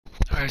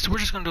Alright, so we're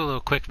just gonna do a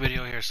little quick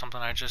video here, something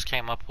I just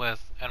came up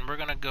with, and we're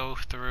gonna go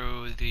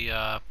through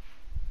the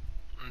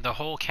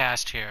whole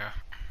cast here,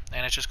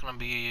 and it's just gonna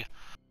be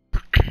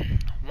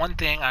one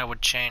thing I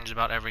would change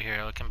about every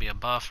hero. It can be a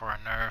buff or a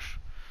nerf.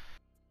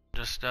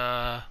 Just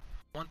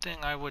one thing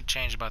I would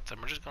change about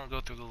them. We're just gonna go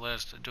through the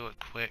list, do it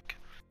quick,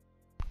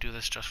 do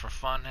this just for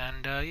fun,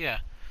 and yeah,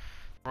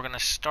 we're gonna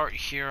start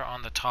here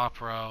on the top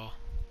row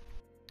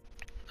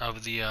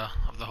of the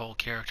whole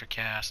character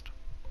cast.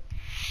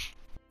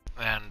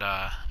 And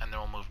then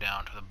we'll move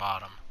down to the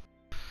bottom.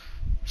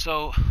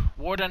 So,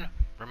 Warden,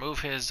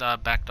 remove his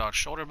back dodge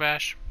shoulder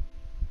bash.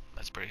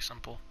 That's pretty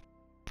simple.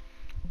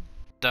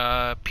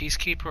 The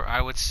Peacekeeper,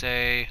 I would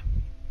say,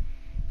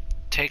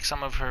 take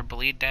some of her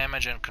bleed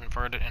damage and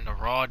convert it into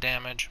raw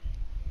damage.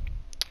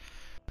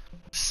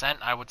 Scent,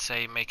 I would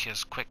say, make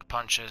his quick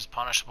punches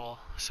punishable.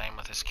 Same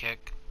with his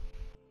kick.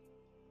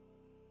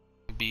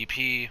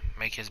 BP,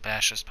 make his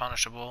bashes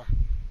punishable.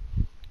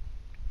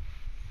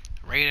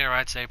 Raider,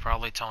 I'd say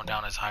probably tone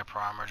down his hyper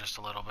armor just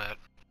a little bit.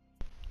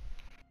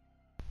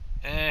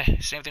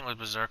 Same thing with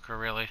Berserker,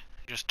 really.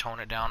 Just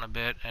tone it down a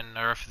bit and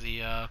nerf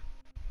the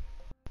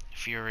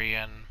Fury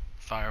and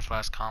Fire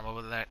Flask combo,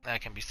 but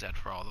that can be said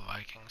for all the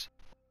Vikings.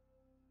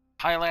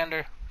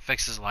 Highlander,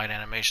 fixes light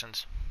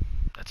animations.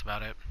 That's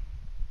about it.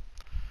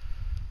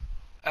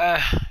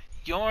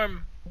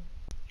 Yorm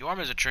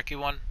is a tricky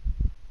one.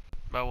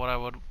 About what I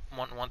would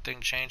want one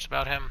thing changed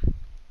about him.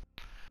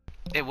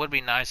 It would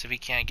be nice if he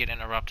can't get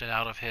interrupted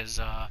out of his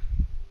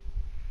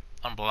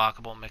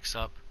unblockable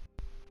mix-up.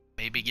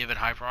 Maybe give it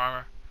hyper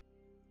armor.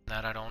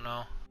 That I don't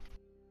know.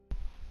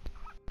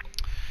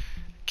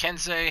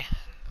 Kensei,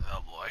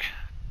 oh boy,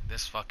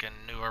 this fucking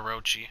new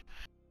Orochi.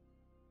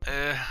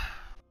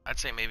 I'd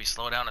say maybe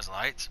slow down his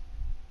lights,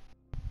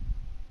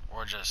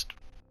 or just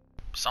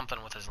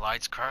something with his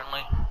lights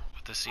currently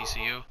with the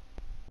CCU.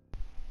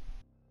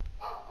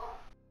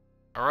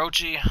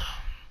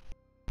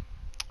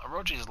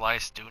 Orochi's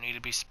lights do need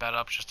to be sped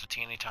up just a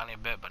teeny tiny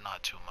bit, but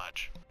not too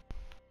much.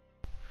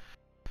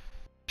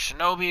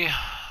 Shinobi,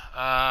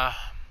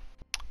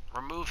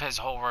 remove his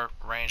whole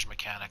range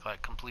mechanic,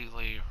 like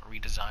completely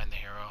redesign the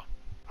hero.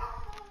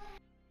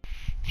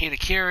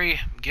 Hitakiri,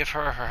 give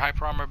her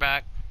hyper armor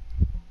back.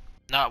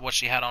 Not what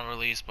she had on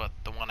release, but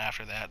the one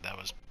after that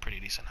was pretty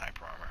decent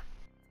hyper armor.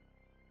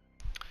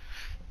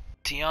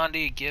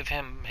 Tiandi, give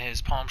him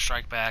his palm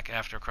strike back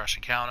after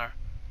crushing counter.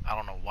 I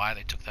don't know why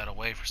they took that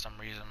away for some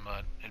reason,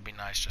 but it'd be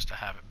nice just to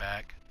have it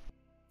back.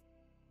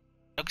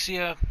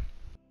 Uxia,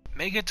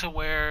 make it to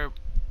where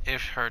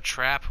if her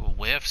trap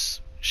whiffs,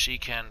 she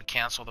can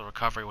cancel the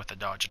recovery with a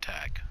dodge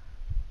attack.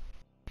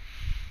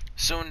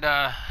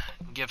 Sunda,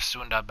 give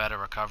Sunda better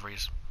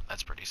recoveries.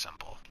 That's pretty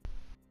simple.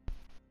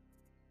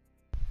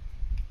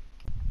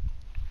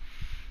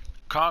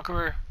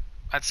 Conqueror,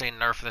 I'd say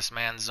nerf this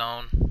man's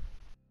zone.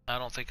 I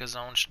don't think his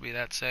zone should be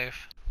that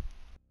safe.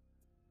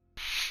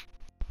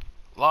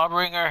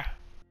 Lawbringer,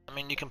 I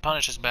mean, you can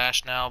punish his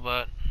bash now,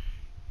 but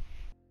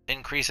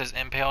increase his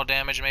impale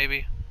damage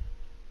maybe.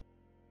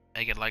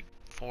 Make it like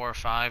 4 or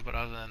 5, but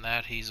other than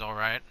that, he's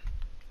alright.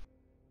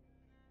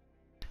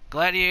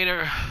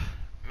 Gladiator,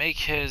 make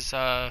his,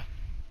 either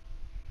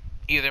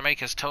make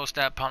his toe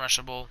stab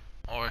punishable,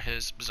 or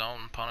his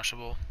zone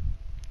punishable.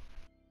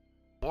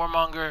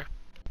 Warmonger,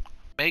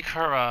 make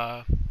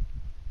her,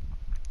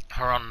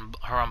 her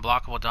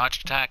unblockable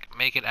dodge attack,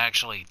 make it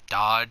actually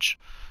dodge,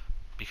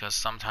 because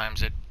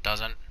sometimes it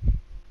doesn't,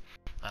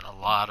 and a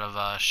lot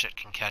of shit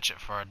can catch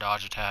it for a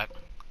dodge attack.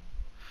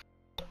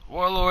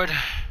 Warlord,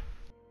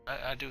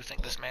 I do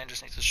think this man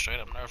just needs to straight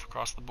up nerf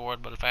across the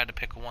board, but if I had to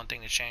pick one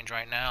thing to change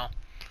right now,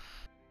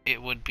 it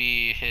would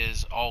be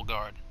his all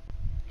guard.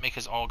 Make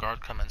his all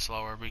guard come in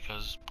slower,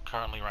 because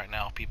currently right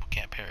now people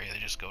can't parry, they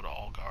just go to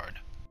all guard.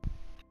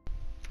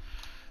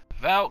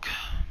 Valk,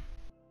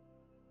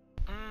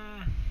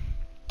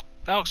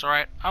 Valk's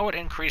alright. I would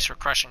increase her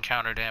crushing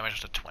counter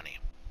damage to 20.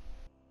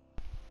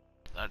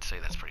 I'd say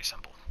that's pretty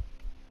simple.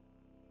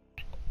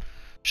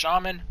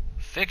 Shaman,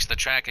 fix the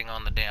tracking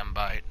on the damn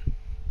bite.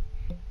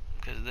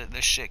 Because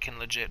this shit can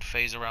legit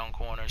phase around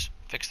corners.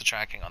 Fix the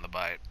tracking on the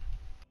bite.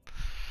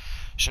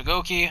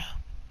 Shigoki,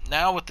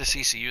 now with the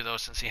CCU though,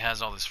 since he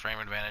has all this frame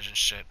advantage and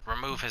shit,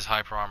 remove his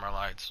hyper armor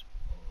lights.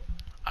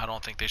 I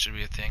don't think they should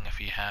be a thing if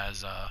he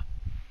has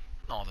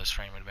all this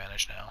frame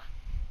advantage now.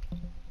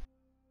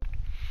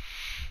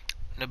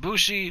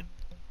 Nabushi,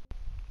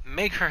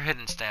 make her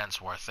hidden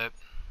stance worth it,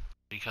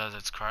 because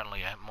it's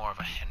currently more of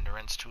a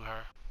hindrance to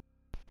her.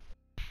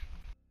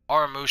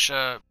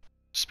 Aramusha,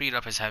 speed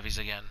up his heavies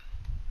again.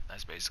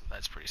 That's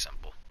pretty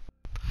simple.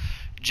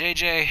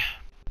 JJ,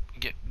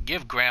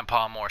 give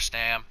Grandpa more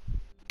stam.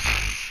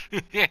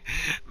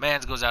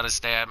 Mans goes out of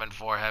stam and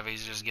 4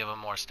 heavies, just give him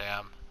more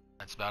stam.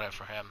 That's about it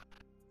for him.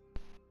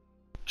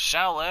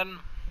 Shaolin,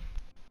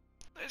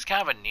 it's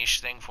kind of a niche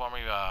thing for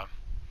me.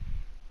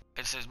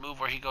 It's his move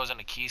where he goes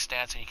into key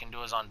stance and he can do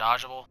his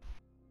undodgeable.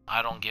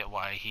 I don't get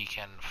why he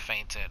can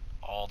feint it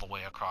all the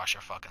way across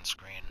your fucking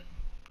screen.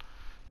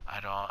 I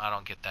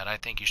don't get that. I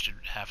think you should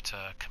have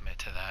to commit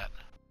to that.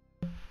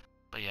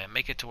 But yeah,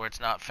 make it to where it's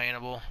not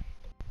faintable.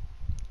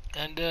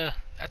 And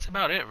that's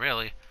about it,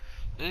 really.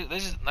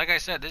 This is, like I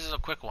said, this is a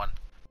quick one.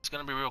 It's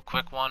gonna be a real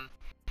quick one,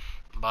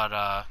 but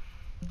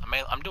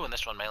I'm doing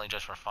this one mainly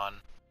just for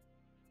fun,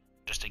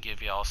 just to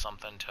give y'all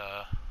something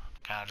to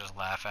kind of just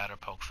laugh at or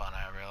poke fun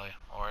at, really,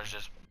 or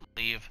just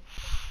leave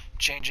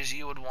changes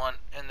you would want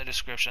in the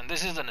description.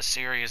 This isn't a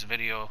serious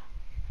video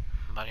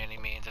by any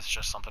means. It's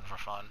just something for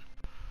fun.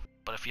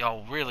 But if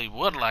y'all really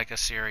would like a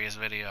serious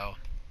video,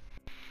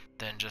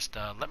 then just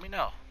let me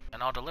know,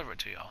 and I'll deliver it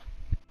to y'all.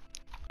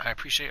 I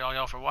appreciate all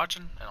y'all for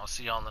watching, and I'll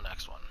see y'all in the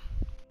next one.